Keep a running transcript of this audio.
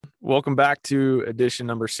Welcome back to edition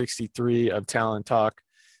number 63 of Talent Talk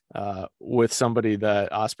with somebody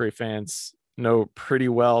that Osprey fans know pretty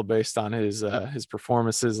well based on his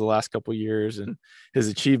performances the last couple of years and his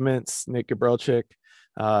achievements. Nick Gabrelchik,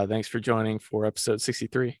 thanks for joining for episode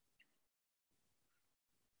 63.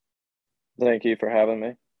 Thank you for having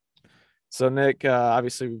me. So Nick,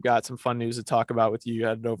 obviously we've got some fun news to talk about with you. You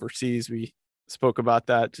headed overseas. We spoke about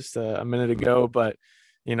that just a minute ago, but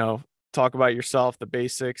talk about yourself, the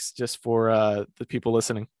basics, just for the people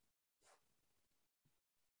listening.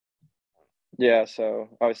 Yeah, so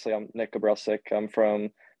obviously I'm Nick Gabrelchik. I'm from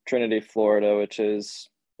Trinity, Florida, which is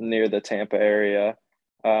near the Tampa area.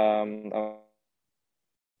 I'm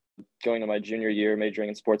going to my junior year, majoring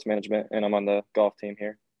in sports management, and I'm on the golf team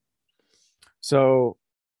here. So,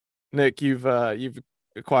 Nick, you've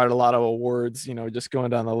acquired a lot of awards. Just going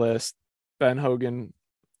down the list, Ben Hogan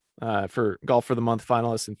for Golf for the Month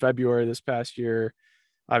finalist in February this past year.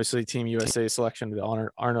 Obviously, Team USA selection to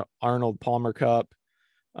the Arnold Palmer Cup,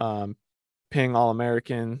 Ping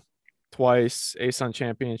All-American twice, ASUN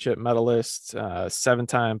Championship medalist,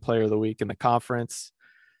 7-time Player of the Week in the conference.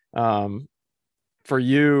 For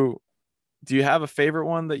you, do you have a favorite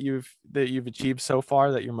one that you've achieved so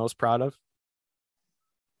far that you're most proud of?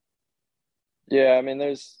 Yeah, I mean,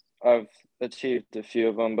 I've achieved a few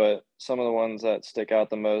of them, but some of the ones that stick out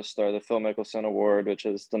the most are the Phil Mickelson Award, which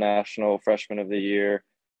is the National Freshman of the Year,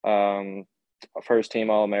 first team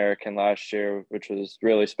All-American last year, which was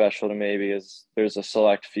really special to me because there's a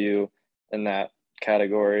select few in that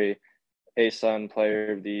category. ASUN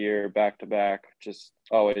Player of the Year back-to-back, just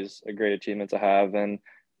always a great achievement to have, and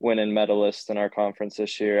winning medalist in our conference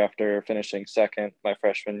this year after finishing second my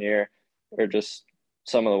freshman year are just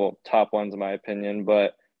some of the top ones in my opinion,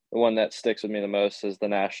 but the one that sticks with me the most is the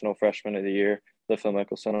National Freshman of the Year, the Phil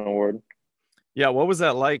Mickelson Award. Yeah, what was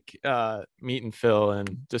that like meeting Phil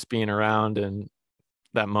and just being around and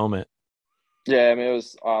that moment? Yeah, I mean, it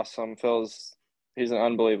was awesome. He's an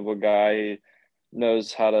unbelievable guy. He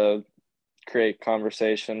knows how to create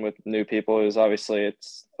conversation with new people. It's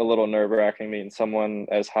a little nerve-wracking meeting someone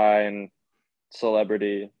as high and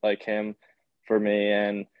celebrity like him for me,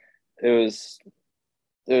 and it was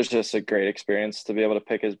just a great experience to be able to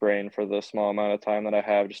pick his brain for the small amount of time that I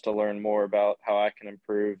have just to learn more about how I can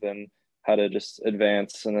improve and how to just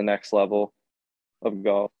advance in the next level of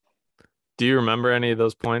golf. Do you remember any of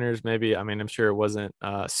those pointers? Maybe, I mean, I'm sure it wasn't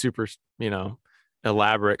super,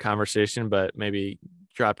 elaborate conversation, but maybe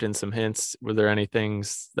dropped in some hints. Were there any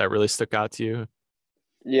things that really stuck out to you?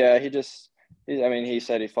 Yeah, he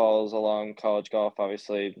said he follows along college golf.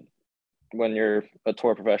 Obviously, when you're a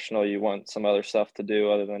tour professional, you want some other stuff to do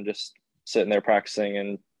other than just sitting there practicing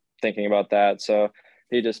and thinking about that. So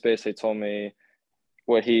he just basically told me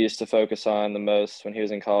what he used to focus on the most when he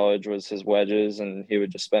was in college was his wedges, and he would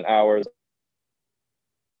just spend hours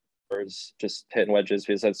just hitting wedges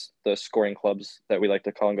because that's the scoring clubs that we like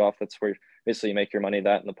to call in golf. That's where basically you make your money,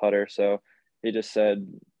 that and the putter. So he just said,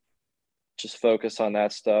 just focus on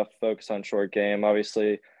that stuff, focus on short game.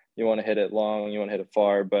 Obviously, you want to hit it long, you want to hit it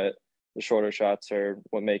far, but the shorter shots are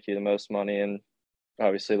what make you the most money and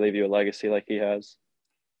obviously leave you a legacy like he has.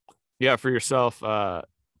 Yeah, for yourself,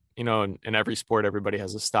 in every sport, everybody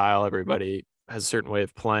has a style, everybody has a certain way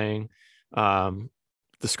of playing. Um,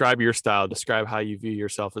 Describe your style, describe how you view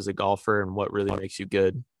yourself as a golfer and what really makes you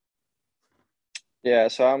good. Yeah,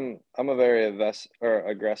 so I'm a very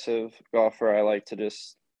aggressive golfer.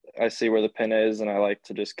 I see where the pin is and I like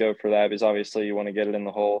to just go for that because obviously you want to get it in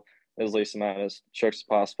the hole as least amount of strokes as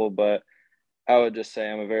possible. But I would just say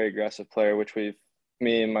I'm a very aggressive player, which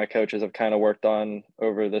me and my coaches have kind of worked on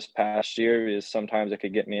over this past year because sometimes it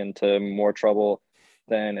could get me into more trouble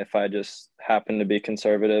than if I just happen to be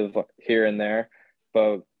conservative here and there.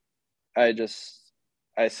 But I just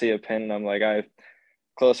I see a pin and I'm like,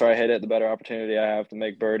 closer I hit it, the better opportunity I have to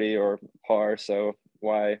make birdie or par. So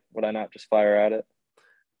why would I not just fire at it?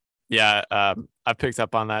 Yeah, I've picked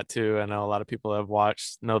up on that too. I know a lot of people have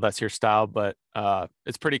watched know that's your style, but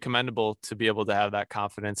it's pretty commendable to be able to have that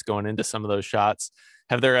confidence going into some of those shots.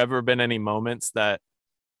 Have there ever been any moments that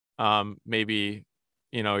maybe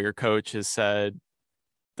your coach has said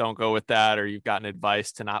don't go with that, or you've gotten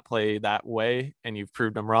advice to not play that way and you've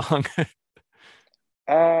proved them wrong?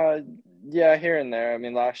 Uh, yeah, here and there. I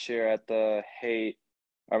mean, last year at the Haight,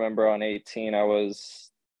 I remember on 18, I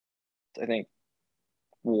think,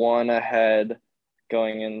 one ahead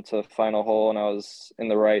going into the final hole, and I was in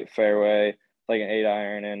the right fairway, like an 8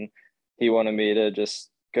 iron, and he wanted me to just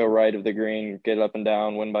go right of the green, get up and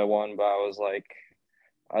down, win by one. But I was like,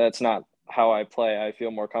 that's not how I play. I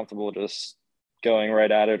feel more comfortable just going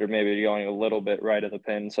right at it, or maybe going a little bit right of the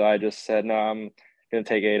pin. So I just said, no, gonna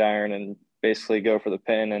take 8 iron and basically go for the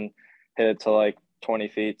pin and hit it to like 20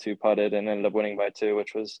 feet, two putted, and ended up winning by two,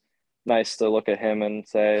 which was nice to look at him and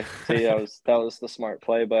say, see, that was the smart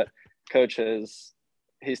play. But coach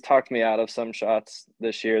he's talked me out of some shots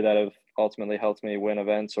this year that have ultimately helped me win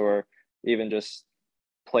events or even just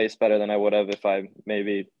place better than I would have if I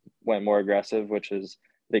maybe went more aggressive, which is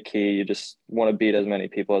the key. You just want to beat as many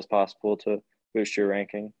people as possible to boost your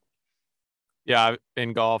ranking. Yeah,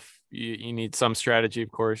 in golf, you need some strategy,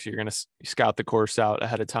 of course. You're going to scout the course out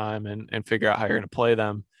ahead of time and figure out how you're going to play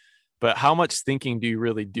them. But how much thinking do you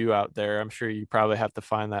really do out there? I'm sure you probably have to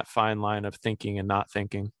find that fine line of thinking and not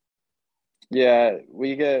thinking. Yeah,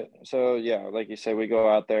 like you said, we go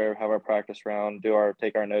out there, have our practice round,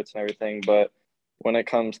 take our notes and everything. But when it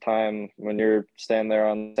comes time, when you're standing there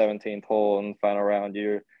on the 17th hole in the final round,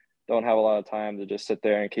 you don't have a lot of time to just sit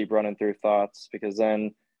there and keep running through thoughts, because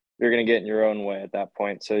then you're going to get in your own way at that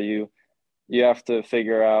point. So you have to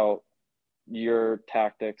figure out your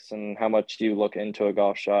tactics and how much you look into a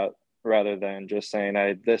golf shot rather than just saying,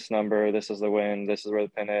 "Hey, this number, this is the wind, this is where the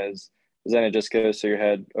pin is." Because then it just goes through your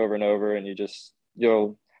head over and over, and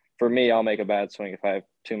for me, I'll make a bad swing if I have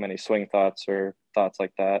too many swing thoughts or thoughts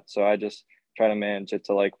like that. So I just try to manage it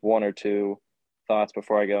to like one or two thoughts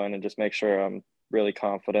before I go in and just make sure I'm really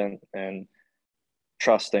confident and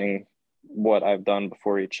trusting what I've done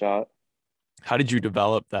before each shot. How did you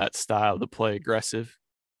develop that style to play aggressive?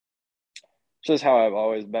 Just how I've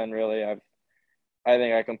always been, really. I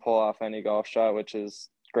think I can pull off any golf shot, which is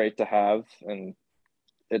great to have, and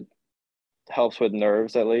it helps with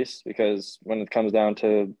nerves at least, because when it comes down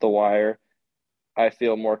to the wire, I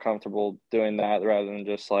feel more comfortable doing that rather than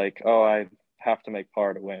just like, oh, I have to make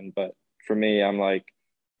par to win. But for me, I'm like,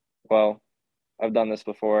 well, I've done this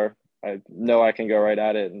before. I know I can go right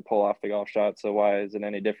at it and pull off the golf shot. So why is it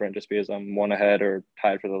any different just because I'm one ahead or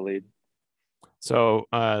tied for the lead? So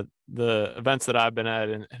the events that I've been at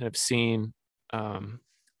and have seen, um,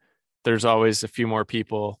 there's always a few more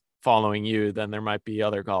people following you than there might be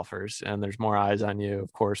other golfers, and there's more eyes on you,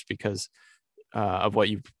 of course, because of what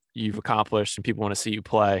you've accomplished, and people want to see you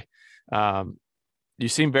play. Um, you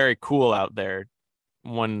seem very cool out there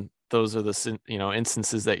when those are the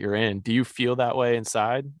instances that you're in. Do you feel that way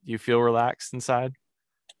inside? Do you feel relaxed inside?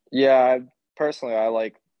 Yeah, personally, I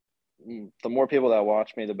like the more people that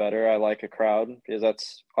watch me, the better. I like a crowd because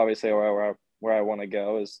that's obviously where I want to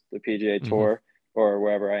go is the PGA Mm-hmm. Tour or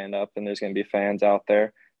wherever I end up, and there's going to be fans out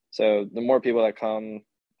there. So the more people that come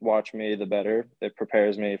watch me, the better. It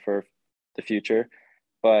prepares me for the future.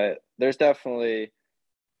 But there's definitely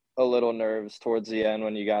a little nerves towards the end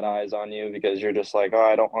when you got eyes on you, because you're just like, oh,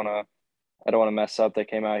 I don't want to mess up. They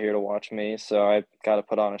came out here to watch me, so I got to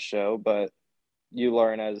put on a show. But you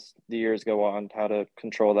learn as the years go on how to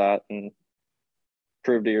control that and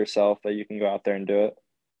prove to yourself that you can go out there and do it.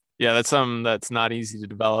 Yeah, that's something that's not easy to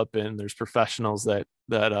develop, and there's professionals that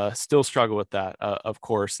still struggle with that, of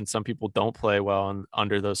course, and some people don't play well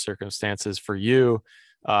under those circumstances. For you,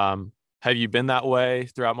 have you been that way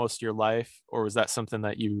throughout most of your life, or was that something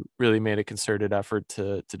that you really made a concerted effort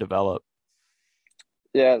to develop?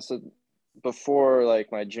 Yeah, so before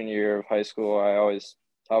like my junior year of high school,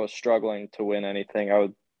 I was struggling to win anything. I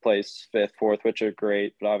would place fifth, fourth, which are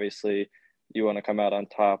great, but obviously you want to come out on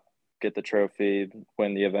top, get the trophy,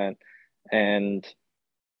 win the event. And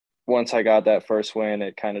once I got that first win,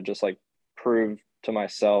 it kind of just like proved to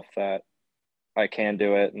myself that I can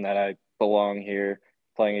do it and that I belong here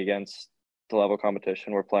playing against the level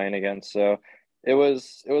competition we're playing against. So it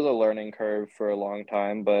was a learning curve for a long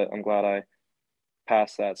time, but I'm glad I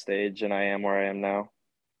passed that stage and I am where I am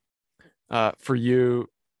now. For you,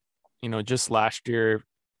 just last year,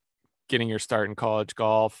 getting your start in college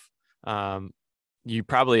golf, um, you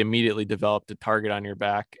probably immediately developed a target on your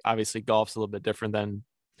back. Obviously, golf's a little bit different than,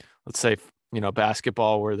 let's say,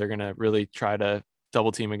 basketball, where they're going to really try to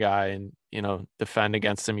double team a guy and, defend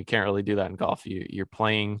against him. You can't really do that in golf. You're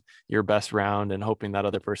playing your best round and hoping that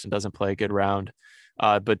other person doesn't play a good round.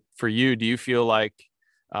 But for you, do you feel like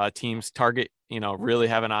teams target, really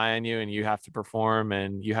have an eye on you and you have to perform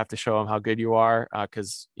and you have to show them how good you are?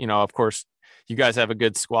 Because, of course, you guys have a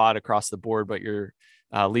good squad across the board, but you're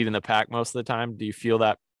leading the pack most of the time. Do you feel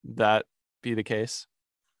that be the case?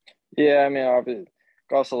 Yeah, I mean, obviously,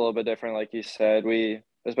 golf's a little bit different, like you said.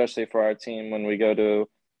 Especially for our team, when we go to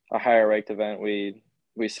a higher ranked event, we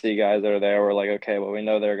see guys that are there. We're like, okay, well, we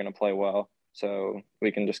know they're going to play well, so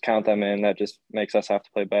we can just count them in. That just makes us have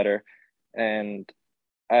to play better. And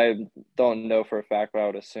I don't know for a fact, but I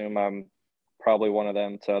would assume I'm probably one of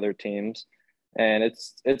them to other teams. And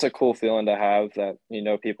it's a cool feeling to have that,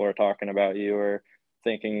 people are talking about you or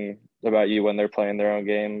thinking about you when they're playing their own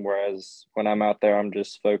game. Whereas when I'm out there, I'm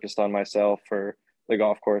just focused on myself or the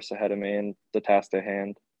golf course ahead of me and the task at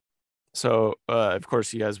hand. So, of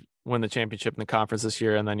course, you guys win the championship in the conference this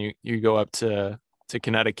year, and then you go up to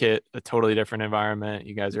Connecticut, a totally different environment.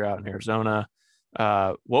 You guys are out in Arizona.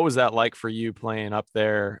 What was that like for you playing up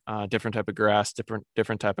there? Different type of grass,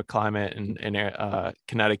 different type of climate in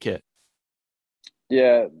Connecticut.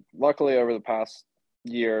 Yeah, luckily over the past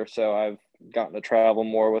year or so, I've gotten to travel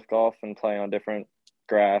more with golf and play on different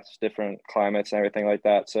grass, different climates, and everything like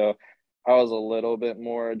that. So I was a little bit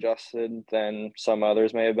more adjusted than some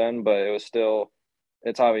others may have been, but it was still,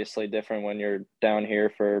 it's obviously different when you're down here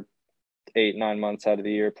for 8, 9 months out of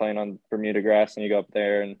the year playing on Bermuda grass and you go up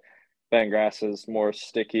there and Bent grass is more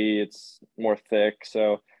sticky, it's more thick.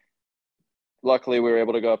 So luckily we were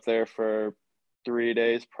able to go up there for 3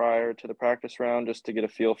 days prior to the practice round just to get a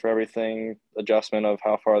feel for everything, adjustment of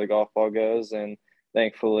how far the golf ball goes, and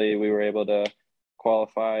thankfully we were able to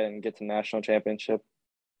qualify and get to national championship.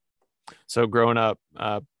 So growing up,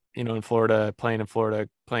 in Florida,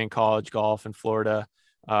 playing college golf in Florida,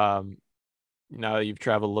 um, now that you've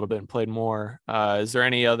traveled a little bit and played more, is there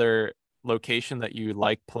any other location that you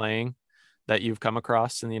like playing that you've come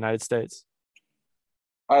across in the United States?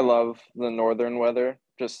 I love the northern weather,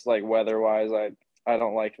 just like weather wise. I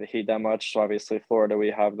don't like the heat that much. So obviously, Florida, we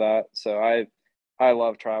have that. So I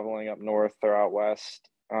love traveling up north or out west.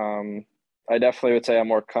 I definitely would say I'm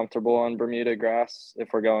more comfortable on Bermuda grass if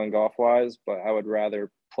we're going golf wise, but I would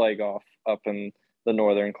rather play golf up in the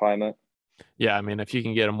northern climate. Yeah, I mean, if you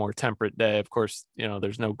can get a more temperate day, of course,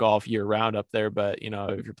 there's no golf year round up there, but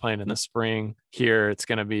if you're playing in the spring here, it's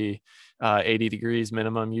going to be 80 degrees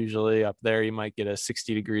minimum. Usually up there, you might get a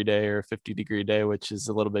 60-degree day or a 50-degree day, which is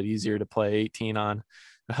a little bit easier to play 18 on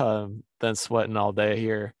than sweating all day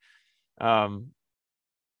here. Um,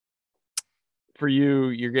 for you,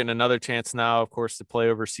 you're getting another chance now, of course, to play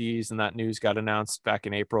overseas, and that news got announced back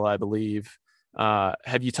in April, I believe.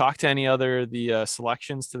 Have you talked to any other the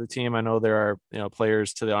selections to the team? I know there are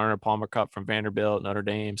players to the Arnold Palmer Cup from Vanderbilt, Notre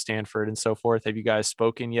Dame, Stanford, and so forth. Have you guys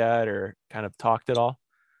spoken yet, or kind of talked at all?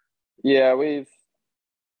 Yeah,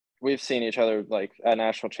 we've seen each other like at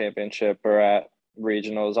national championship or at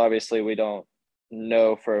regionals. Obviously, we don't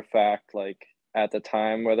know for a fact like at the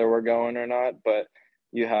time whether we're going or not, but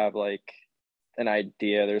you have like an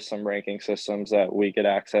idea. There's some ranking systems that we get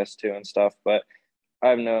access to and stuff. But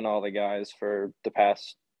I've known all the guys for the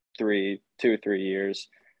past 2 3 years.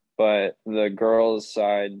 But the girls'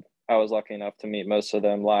 side, I was lucky enough to meet most of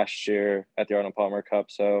them last year at the Arnold Palmer Cup.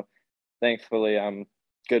 So thankfully, I'm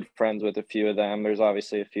good friends with a few of them. There's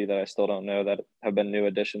obviously a few that I still don't know that have been new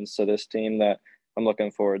additions to this team that I'm looking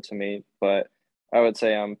forward to meet. But I would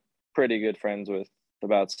say I'm pretty good friends with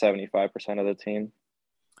about 75% of the team.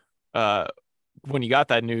 Uh, when you got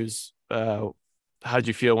that news, how did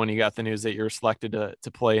you feel when you got the news that you were selected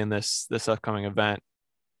to play in this upcoming event?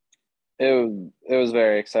 It was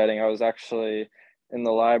very exciting. I was actually in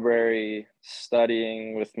the library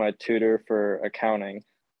studying with my tutor for accounting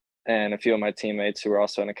and a few of my teammates who were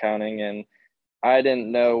also in accounting, and I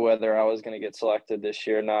didn't know whether I was going to get selected this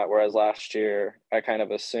year or not. Whereas last year, I kind of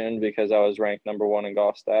assumed because I was ranked number one in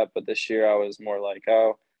golf stat. But this year, I was more like,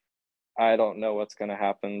 oh, I don't know what's going to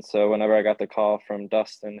happen. So whenever I got the call from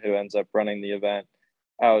Dustin, who ends up running the event,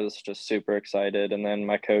 I was just super excited. And then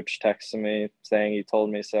my coach texted me saying he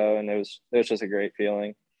told me so, and it was just a great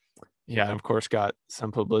feeling. Yeah, of course, got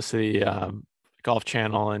some publicity, Golf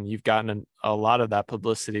Channel, and you've gotten a lot of that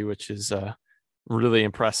publicity, which is really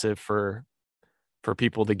impressive for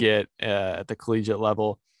people to get at the collegiate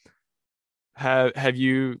level. Have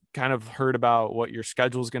you kind of heard about what your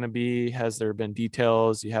schedule is going to be? Has there been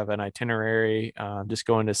details? You have an itinerary? Just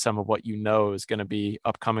go into some of what is going to be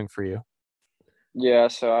upcoming for you. Yeah,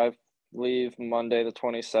 so I leave Monday the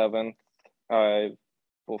 27th. I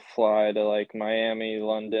will fly to like Miami,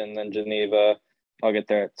 London, then Geneva. I'll get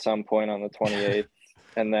there at some point on the 28th.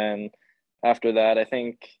 And then after that, I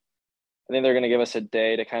think they're going to give us a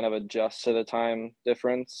day to kind of adjust to the time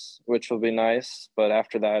difference, which will be nice. But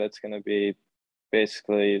after that, it's going to be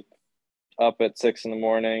basically up at 6 in the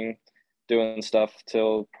morning, doing stuff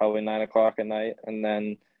till probably 9 o'clock at night. And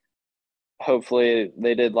then hopefully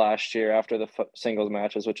they did last year after the singles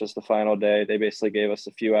matches, which is the final day. They basically gave us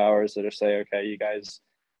a few hours to say, okay, you guys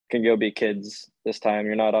can go be kids this time.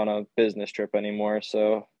 You're not on a business trip anymore.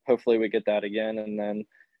 So hopefully we get that again. And then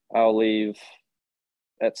I'll leave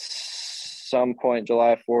at some point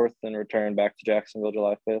July 4th and return back to Jacksonville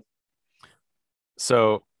July 5th.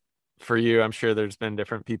 So for you, I'm sure there's been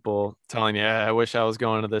different people telling you, I wish I was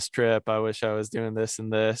going to this trip. I wish I was doing this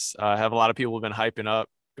and this. I have a lot of people have been hyping up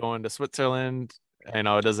going to Switzerland.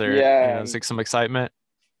 Does there, Yeah, is like some excitement?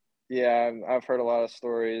 yeah, I've heard a lot of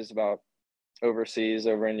stories about overseas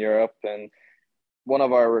over in Europe, and one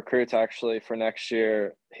of our recruits actually for next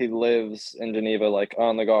year, he lives in Geneva, like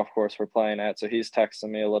on the golf course we're playing at. So he's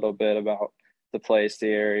texting me a little bit about the place, the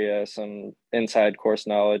area, some inside course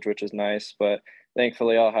knowledge, which is nice. But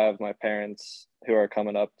thankfully, I'll have my parents who are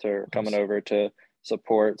coming Nice. over to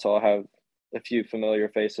support. So I'll have a few familiar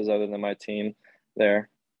faces other than my team there.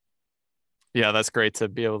 Yeah, that's great to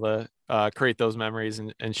be able to create those memories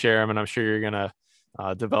and share them. And I'm sure you're gonna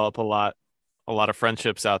develop a lot of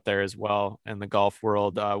friendships out there as well in the golf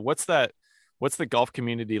world. What's the golf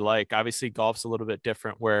community like? Obviously, golf's a little bit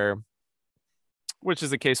different, which is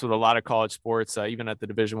the case with a lot of college sports, even at the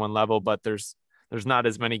Division I level. But there's not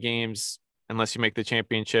as many games unless you make the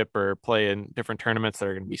championship or play in different tournaments that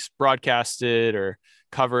are going to be broadcasted or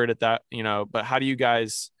covered at that. But how do you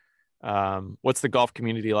guys? What's the golf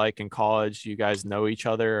community like in college? Do you guys know each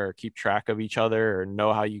other or keep track of each other or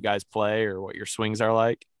know how you guys play or what your swings are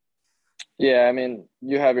like? Yeah, I mean,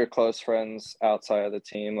 you have your close friends outside of the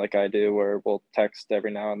team, like I do, where we'll text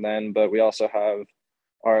every now and then, but we also have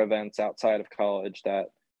our events outside of college that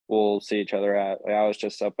we'll see each other at. Like I was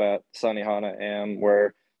just up at Sunny Hana Am,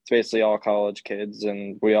 where it's basically all college kids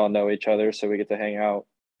and we all know each other, so we get to hang out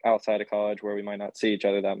outside of college where we might not see each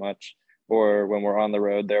other that much. Or when we're on the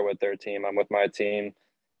road, they're with their team, I'm with my team.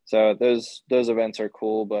 So those events are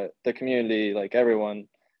cool, but the community, like everyone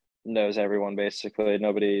knows everyone basically.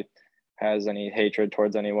 Nobody has any hatred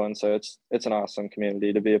towards anyone, so it's an awesome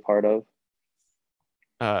community to be a part of.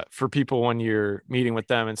 For people when you're meeting with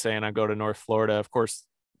them and saying, I go to North Florida, of course,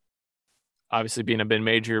 obviously being a mid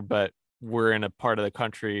major, but we're in a part of the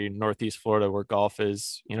country, Northeast Florida, where golf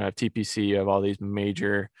is, have TPC, you have all these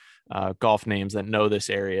major golf names that know this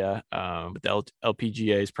area, with the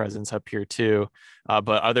LPGA's presence up here too.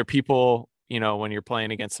 But are there people, when you're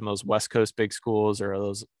playing against some of those West Coast big schools or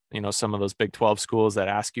those, some of those Big 12 schools that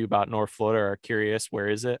ask you about North Florida or are curious, where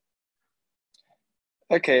is it?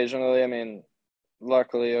 Occasionally, I mean,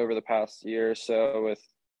 luckily over the past year or so with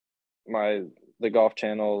my the golf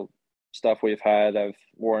channel stuff we've had, I've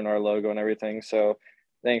worn our logo and everything. So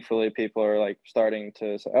thankfully people are like starting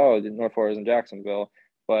to say, oh, North Florida's in Jacksonville.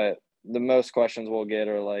 But the most questions we'll get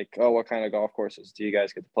are like, oh, what kind of golf courses do you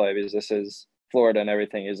guys get to play? Because this is Florida and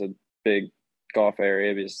everything is a big golf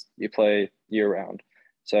area because you play year round.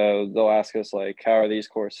 So they'll ask us like, how are these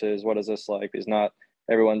courses? What is this like? Because not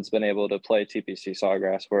everyone's been able to play TPC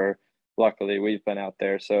Sawgrass where luckily we've been out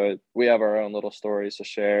there. So we have our own little stories to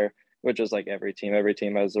share, which is like every team. Every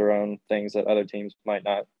team has their own things that other teams might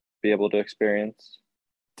not be able to experience.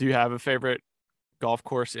 Do you have a favorite golf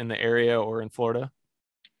course in the area or in Florida?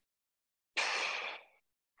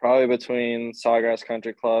 Probably between Sawgrass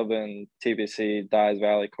Country Club and TBC Dyes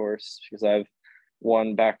Valley course because I've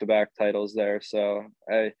won back-to-back titles there. So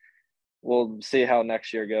I will see how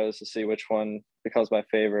next year goes to see which one becomes my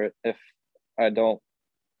favorite if I don't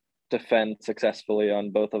defend successfully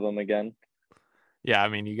on both of them again. Yeah, I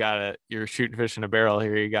mean, you're shooting fish in a barrel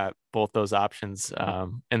here. You got both those options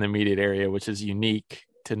in the immediate area, which is unique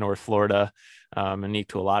to North Florida, unique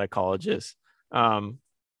to a lot of colleges. Um,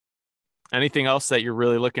 Anything else that you're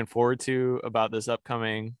really looking forward to about this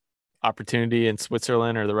upcoming opportunity in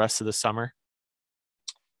Switzerland or the rest of the summer?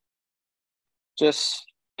 Just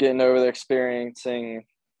getting over the experiencing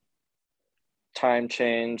time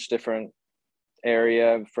change, different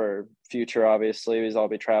area for future, obviously, because I'll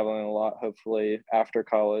be traveling a lot, hopefully after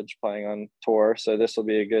college, playing on tour. So this will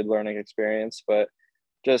be a good learning experience, but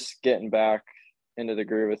just getting back into the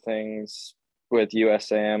groove of things with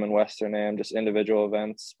USAM and Western AM, just individual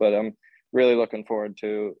events. But I'm really looking forward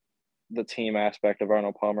to the team aspect of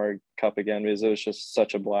Arnold Palmer Cup again because it was just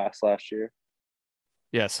such a blast last year.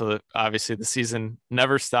 Yeah, so obviously the season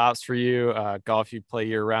never stops for you. Golf you play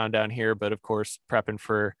year round down here, but of course prepping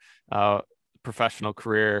for professional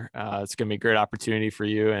career. It's going to be a great opportunity for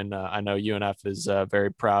you, and I know UNF is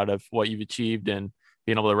very proud of what you've achieved and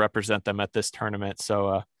being able to represent them at this tournament.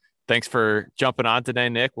 So thanks for jumping on today,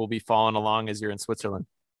 Nick. We'll be following along as you're in Switzerland.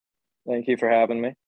 Thank you for having me.